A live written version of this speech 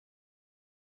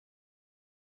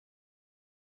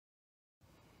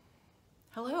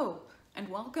Hello, and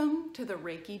welcome to the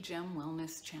Reiki Gem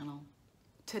Wellness channel.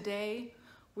 Today,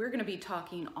 we're going to be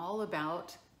talking all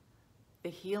about the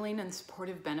healing and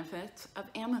supportive benefits of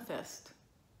amethyst.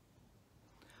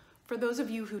 For those of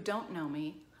you who don't know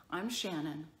me, I'm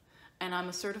Shannon, and I'm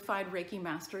a certified Reiki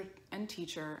master and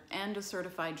teacher and a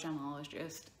certified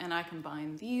gemologist, and I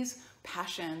combine these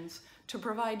passions to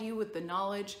provide you with the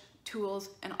knowledge,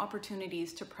 tools, and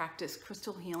opportunities to practice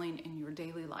crystal healing in your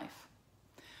daily life.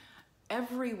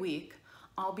 Every week,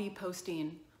 I'll be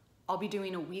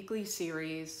doing a weekly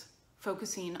series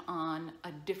focusing on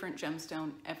a different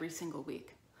gemstone every single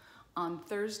week. On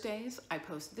Thursdays, I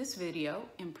post this video,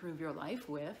 Improve Your Life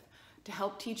With, to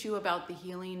help teach you about the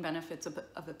healing benefits of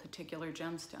a particular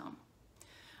gemstone.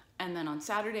 And then on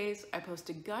Saturdays, I post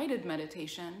a guided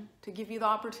meditation to give you the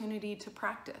opportunity to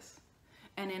practice.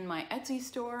 And in my Etsy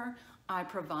store, I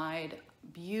provide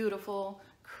beautiful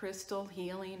crystal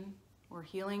healing or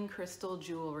healing crystal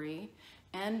jewelry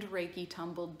and Reiki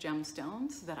tumbled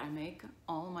gemstones that I make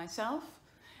all myself.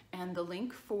 And the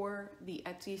link for the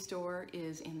Etsy store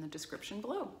is in the description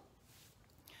below.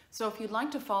 So if you'd like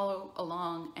to follow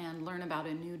along and learn about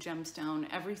a new gemstone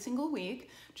every single week,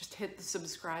 just hit the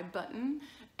subscribe button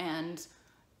and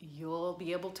you'll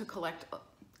be able to collect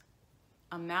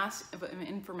a mass of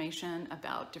information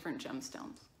about different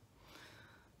gemstones.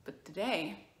 But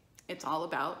today, it's all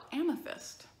about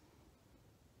amethyst.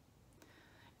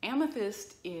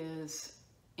 Amethyst is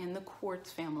in the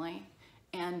quartz family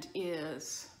and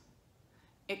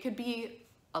it could be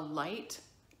a light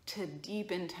to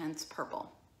deep intense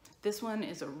purple. This one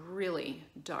is a really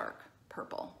dark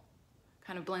purple.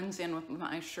 Kind of blends in with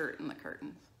my shirt and the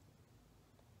curtains.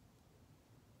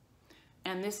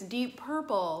 And this deep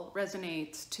purple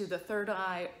resonates to the third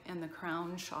eye and the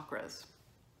crown chakras.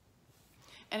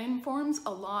 And it informs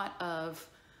a lot of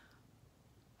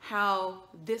how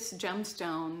this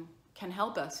gemstone can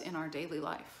help us in our daily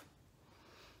life.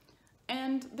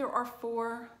 And there are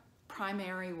 4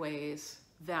 primary ways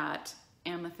that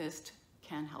amethyst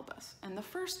can help us. And the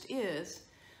first is,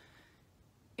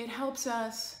 it helps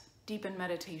us deepen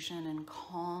meditation and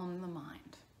calm the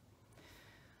mind.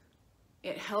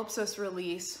 It helps us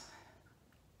release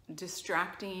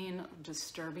distracting,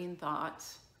 disturbing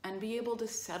thoughts and be able to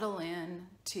settle in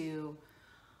to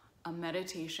a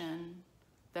meditation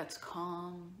that's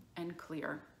calm and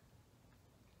clear.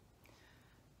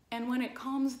 And when it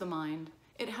calms the mind,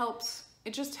 it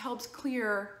just helps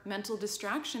clear mental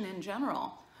distraction in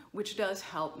general, which does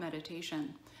help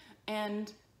meditation.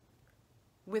 And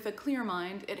with a clear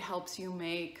mind, it helps you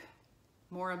make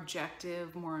more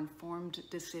objective, more informed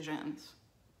decisions.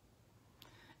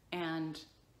 And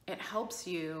it helps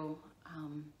you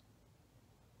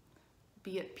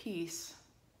be at peace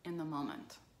in the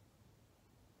moment.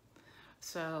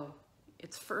 So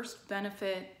its first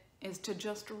benefit is to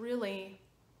just really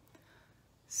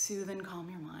soothe and calm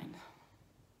your mind.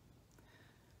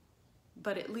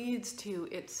 But it leads to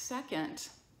its second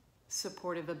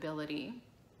supportive ability,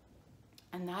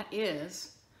 and that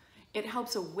is, it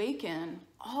helps awaken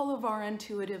all of our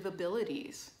intuitive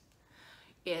abilities.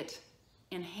 It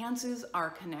enhances our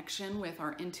connection with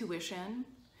our intuition.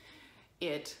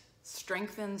 It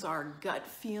strengthens our gut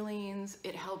feelings.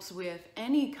 It helps with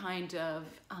any kind of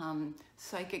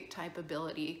psychic type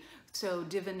ability. So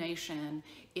divination,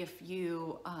 if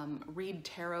you read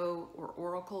tarot or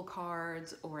oracle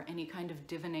cards or any kind of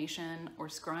divination or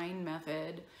scrying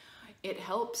method, it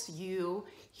helps you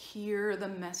hear the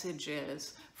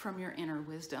messages from your inner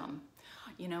wisdom.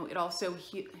 You know, it also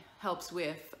helps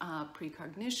with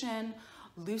precognition,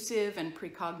 lucid and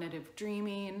precognitive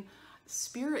dreaming,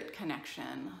 spirit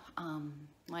connection,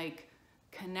 like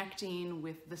connecting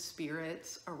with the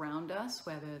spirits around us,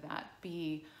 whether that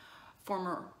be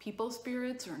former people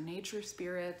spirits or nature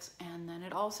spirits. And then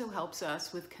it also helps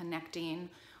us with connecting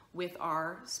with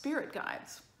our spirit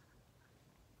guides.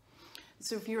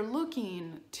 So if you're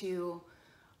looking to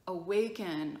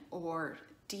awaken or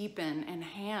deepen,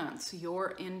 enhance your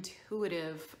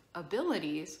intuitive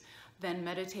abilities, then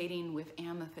meditating with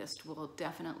amethyst will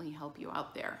definitely help you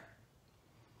out there.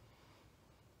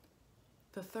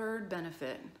 The third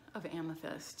benefit of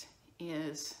amethyst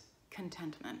is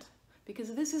contentment,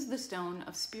 because this is the stone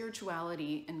of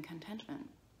spirituality and contentment.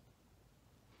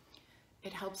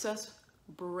 It helps us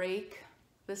break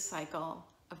the cycle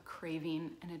of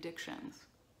craving and addictions.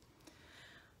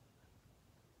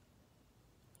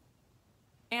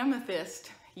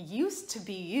 Amethyst used to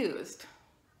be used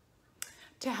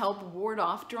to help ward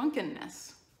off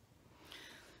drunkenness.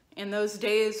 In those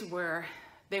days where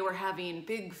they were having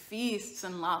big feasts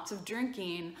and lots of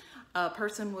drinking, a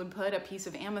person would put a piece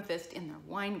of amethyst in their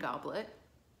wine goblet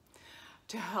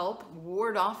to help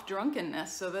ward off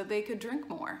drunkenness so that they could drink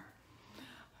more.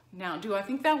 Now, do I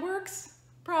think that works?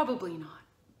 Probably not,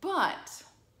 but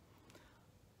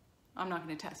I'm not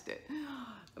going to test it.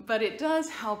 But it does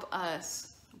help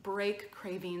us break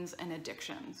cravings and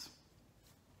addictions.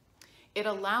 It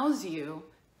allows you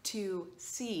to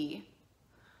see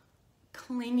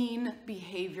clinging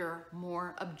behavior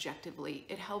more objectively.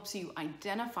 It helps you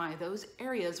identify those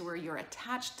areas where you're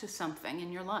attached to something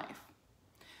in your life.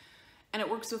 And it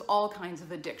works with all kinds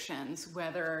of addictions,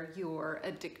 whether you're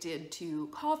addicted to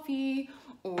coffee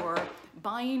or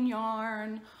buying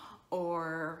yarn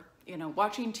or,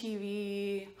 watching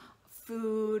TV,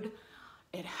 food.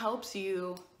 It helps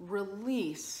you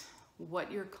release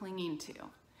what you're clinging to.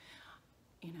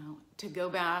 To go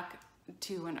back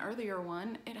to an earlier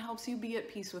one, it helps you be at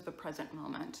peace with the present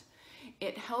moment.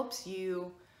 It helps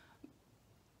you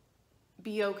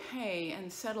be okay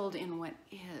and settled in what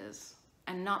is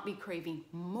and not be craving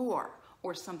more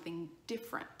or something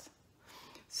different.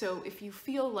 So if you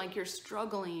feel like you're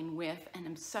struggling with an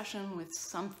obsession with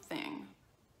something,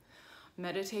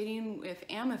 meditating with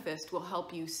Amethyst will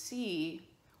help you see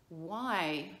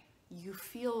why you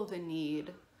feel the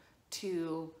need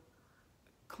to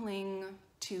cling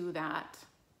to that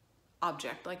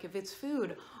object. Like if it's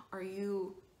food, are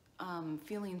you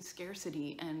feeling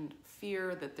scarcity and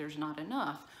fear that there's not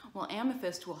enough? Well,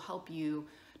 Amethyst will help you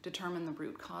determine the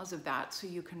root cause of that so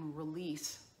you can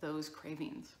release those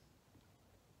cravings.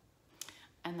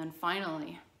 And then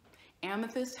finally,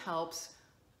 Amethyst helps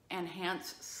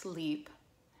enhance sleep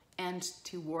and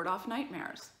to ward off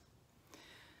nightmares,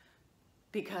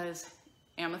 because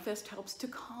Amethyst helps to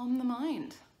calm the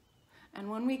mind. And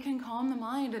when we can calm the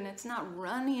mind and it's not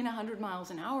running 100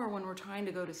 miles an hour when we're trying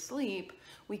to go to sleep,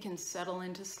 we can settle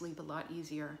into sleep a lot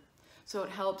easier. So it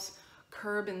helps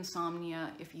curb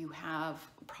insomnia if you have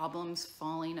problems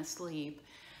falling asleep.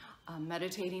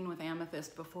 Meditating with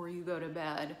Amethyst before you go to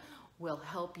bed will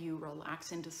help you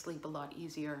relax into sleep a lot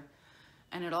easier.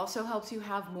 And it also helps you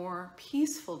have more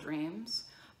peaceful dreams,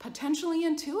 potentially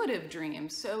intuitive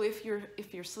dreams. So if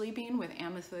you're sleeping with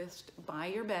Amethyst by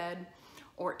your bed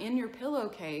or in your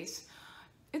pillowcase,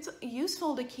 it's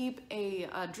useful to keep a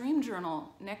dream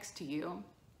journal next to you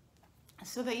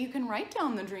so that you can write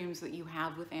down the dreams that you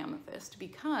have with Amethyst,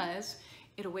 because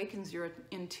it awakens your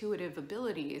intuitive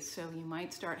abilities. So you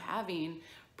might start having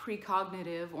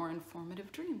precognitive or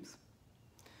informative dreams.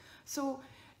 So,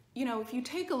 if you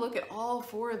take a look at all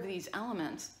four of these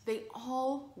elements, they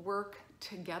all work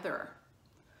together.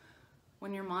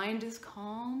 When your mind is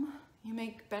calm, you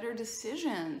make better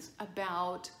decisions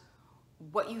about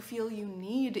what you feel you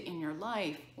need in your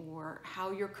life or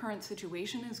how your current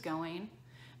situation is going.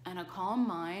 And a calm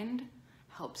mind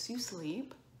helps you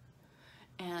sleep.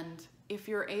 And if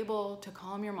you're able to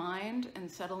calm your mind and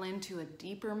settle into a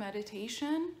deeper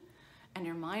meditation and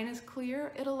your mind is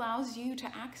clear, it allows you to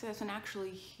access and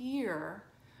actually hear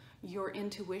your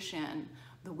intuition,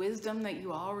 the wisdom that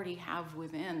you already have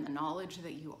within, the knowledge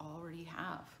that you already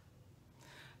have.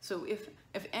 So if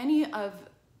any of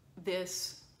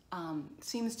this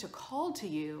seems to call to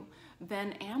you,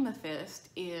 then Amethyst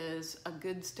is a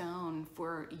good stone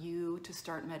for you to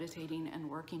start meditating and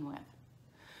working with.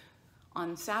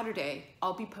 On Saturday,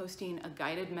 I'll be posting a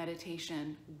guided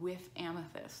meditation with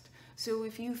Amethyst. So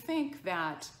if you think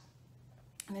that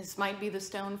this might be the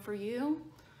stone for you,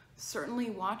 certainly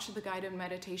watch the guided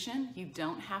meditation. You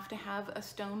don't have to have a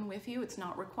stone with you, it's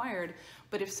not required.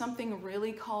 But if something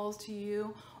really calls to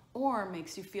you or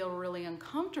makes you feel really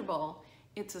uncomfortable,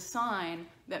 it's a sign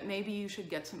that maybe you should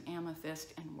get some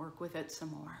Amethyst and work with it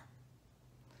some more.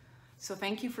 So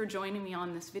thank you for joining me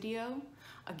on this video.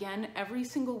 Again, every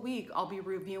single week I'll be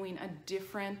reviewing a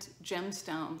different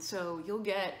gemstone, so you'll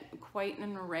get quite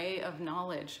an array of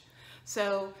knowledge.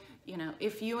 So,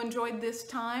 if you enjoyed this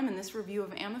time and this review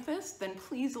of Amethyst, then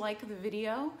please like the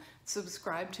video,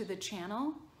 subscribe to the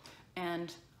channel,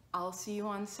 and I'll see you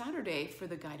on Saturday for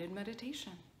the guided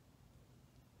meditation.